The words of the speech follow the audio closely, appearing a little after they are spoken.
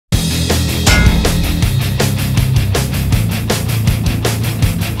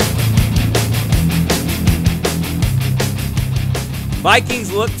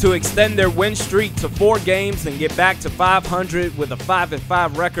Vikings look to extend their win streak to 4 games and get back to 500 with a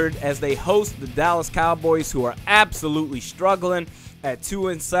 5-5 record as they host the Dallas Cowboys, who are absolutely struggling at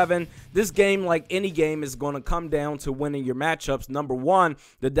 2-7. This game, like any game, is going to come down to winning your matchups. Number one,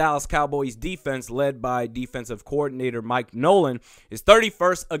 the Dallas Cowboys defense, led by defensive coordinator Mike Nolan, is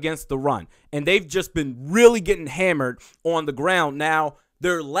 31st against the run, and they've just been really getting hammered on the ground. Now,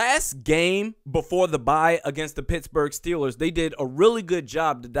 their last game before the bye against the Pittsburgh Steelers, they did a really good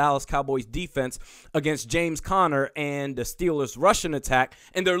job, the Dallas Cowboys defense, against James Conner and the Steelers' rushing attack,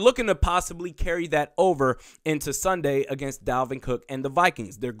 and they're looking to possibly carry that over into Sunday against Dalvin Cook and the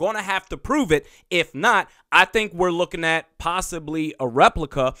Vikings. They're going to have to prove it. If not, I think we're looking at possibly a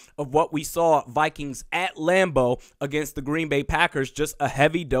replica of what we saw Vikings at Lambeau against the Green Bay Packers, just a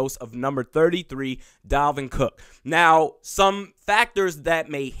heavy dose of number 33, Dalvin Cook. Now, some factors that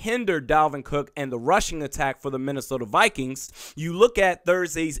may hinder Dalvin Cook and the rushing attack for the Minnesota Vikings. You look at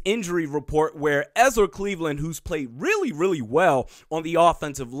Thursday's injury report where Ezra Cleveland, who's played really well on the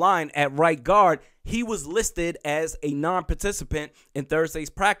offensive line at right guard, he was listed as a non-participant in Thursday's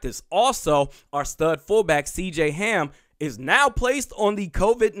practice. Also, our stud fullback, C.J. Ham, is now placed on the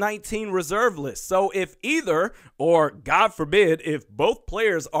COVID-19 reserve list. So if either, or God forbid, if both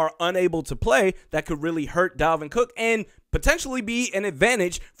players are unable to play, that could really hurt Dalvin Cook and potentially be an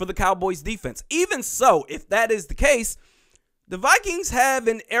advantage for the Cowboys defense. Even so, if that is the case, the Vikings have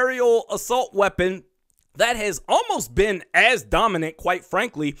an aerial assault weapon that has almost been as dominant, quite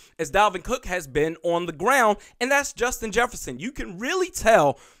frankly, as Dalvin Cook has been on the ground, and that's Justin Jefferson. You can really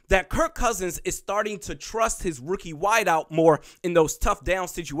tell that Kirk Cousins is starting to trust his rookie wideout more in those tough down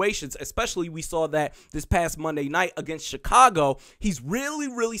situations, especially we saw that this past Monday night against Chicago. He's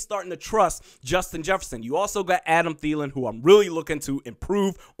really starting to trust Justin Jefferson. You also got Adam Thielen, who I'm really looking to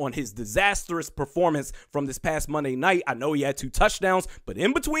improve on his disastrous performance from this past Monday night. I know he had 2 touchdowns, but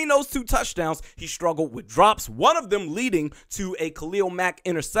in between those 2 touchdowns, he struggled with drops, one of them leading to a Khalil Mack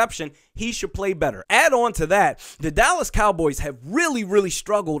interception. He should play better. Add on to that, the Dallas Cowboys have really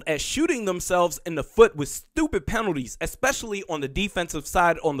struggled at shooting themselves in the foot with stupid penalties, especially on the defensive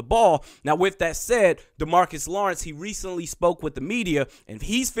side on the ball. Now, with that said, DeMarcus Lawrence, he recently spoke with the media, and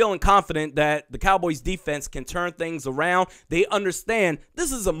he's feeling confident that the Cowboys defense can turn things around. They understand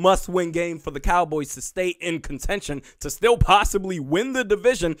this is a must-win game for the Cowboys to stay in contention, to still possibly win the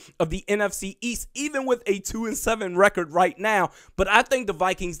division of the NFC East, even with a 2-7 record right now. But I think the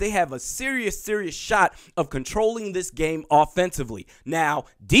Vikings, they have a serious shot of controlling this game offensively. Now,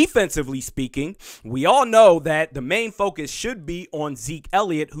 defensively speaking, we all know that the main focus should be on Zeke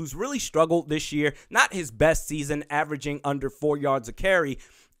Elliott, who's really struggled this year. Not his best season, averaging under 4 yards a carry.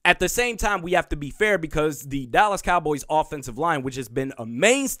 At the same time, we have to be fair because the Dallas Cowboys offensive line, which has been a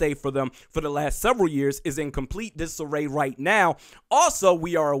mainstay for them for the last several years, is in complete disarray right now. Also,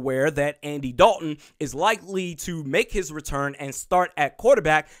 we are aware that Andy Dalton is likely to make his return and start at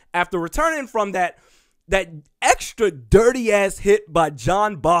quarterback after returning from that extra dirty-ass hit by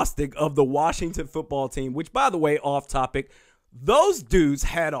John Bostic of the Washington football team, which, by the way, off topic, those dudes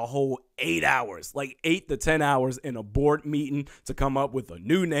had a whole 8 hours, like 8 to 10 hours in a board meeting to come up with a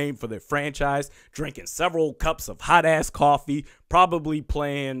new name for their franchise, drinking several cups of hot-ass coffee, probably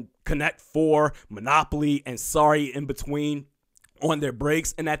playing Connect 4, Monopoly, and Sorry in between on their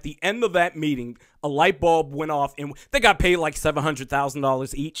breaks. And at the end of that meeting, a light bulb went off, and they got paid like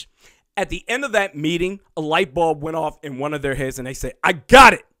 $700,000 each. At the end of that meeting, a light bulb went off in one of their heads, and they said, I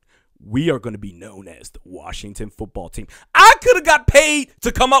got it. We are going to be known as the Washington football team. I could have got paid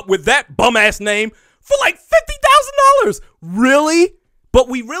to come up with that bum-ass name for like $50,000. Really? But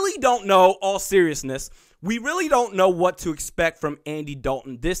we really don't know, all seriousness, we really don't know what to expect from Andy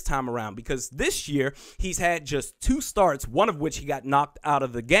Dalton this time around, because this year he's had just 2 starts, one of which he got knocked out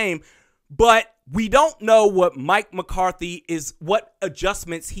of the game. But we don't know what Mike McCarthy is, what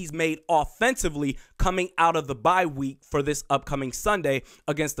adjustments he's made offensively coming out of the bye week for this upcoming Sunday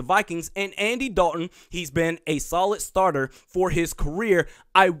against the Vikings. And Andy Dalton, he's been a solid starter for his career.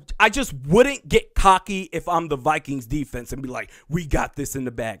 I just wouldn't get cocky if I'm the Vikings defense and be like, we got this in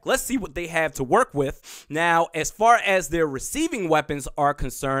the bag. Let's see what they have to work with. Now, as far as their receiving weapons are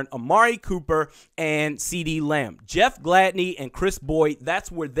concerned, Amari Cooper and CeeDee Lamb, Jeff Gladney and Chris Boyd,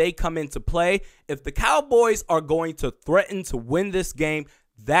 that's where they come into play. If the Cowboys are going to threaten to win this game,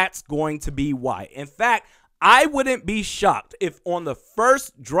 that's going to be why. In fact, I wouldn't be shocked if on the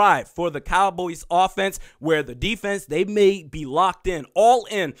first drive for the Cowboys offense, where the defense, they may be locked in, all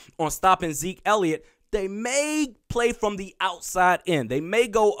in on stopping Zeke Elliott, they may play from the outside in. They may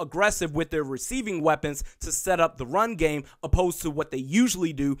go aggressive with their receiving weapons to set up the run game, opposed to what they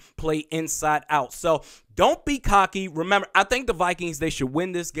usually do, play inside out. So don't be cocky. Remember, I think the Vikings, they should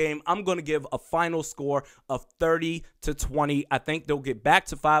win this game. I'm going to give a final score of 30-20. I think they'll get back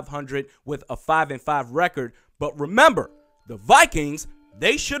to 500 with a 5-5 record. But remember, the Vikings,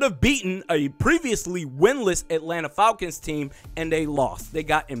 they should have beaten a previously winless Atlanta Falcons team, and they lost. They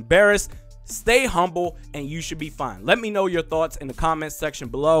got embarrassed. Stay humble, and you should be fine. Let me know your thoughts in the comments section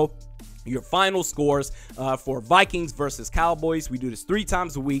below. Your final scores for Vikings versus Cowboys. We do this 3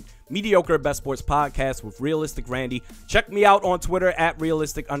 times a week. Mediocre Best Sports Podcast with Realistic Randy. Check me out on Twitter at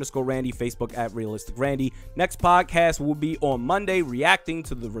realistic_Randy, Facebook at Realistic Randy. Next podcast will be on Monday, reacting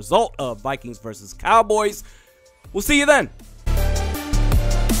to the result of Vikings versus Cowboys. We'll see you then.